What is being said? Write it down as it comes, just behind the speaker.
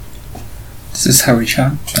This is Harry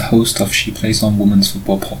Chan, the host of She Plays On Women's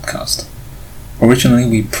Football podcast. Originally,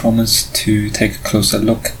 we promised to take a closer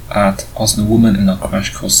look at Arsenal women in our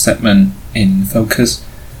Crash Course segment in Focus,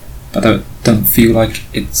 but I don't feel like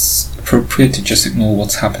it's appropriate to just ignore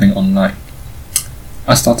what's happening online.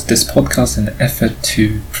 I started this podcast in an effort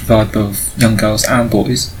to provide both young girls and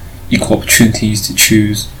boys equal opportunities to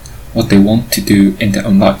choose what they want to do in their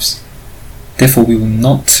own lives. Therefore, we will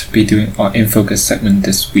not be doing our In Focus segment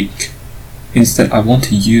this week. Instead, I want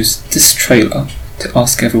to use this trailer to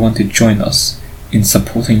ask everyone to join us in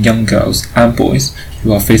supporting young girls and boys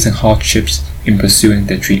who are facing hardships in pursuing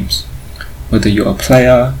their dreams. Whether you're a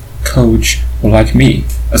player, coach, or like me,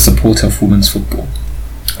 a supporter of women's football.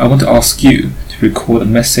 I want to ask you to record a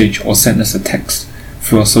message or send us a text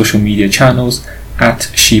through our social media channels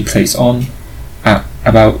at She Plays On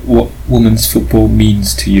about what women's football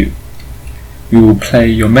means to you. We will play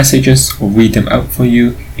your messages or read them out for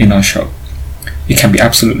you in our show. It can be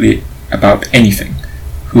absolutely about anything.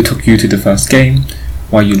 Who took you to the first game,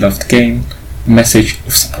 why you loved the game, a message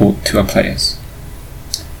of support to our players.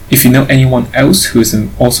 If you know anyone else who is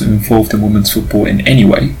also involved in women's football in any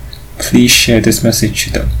way, please share this message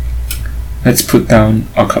to them. Let's put down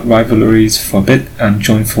our club rivalries for a bit and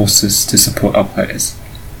join forces to support our players,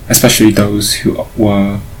 especially those who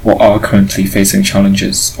were or are currently facing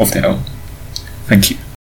challenges of their own. Thank you.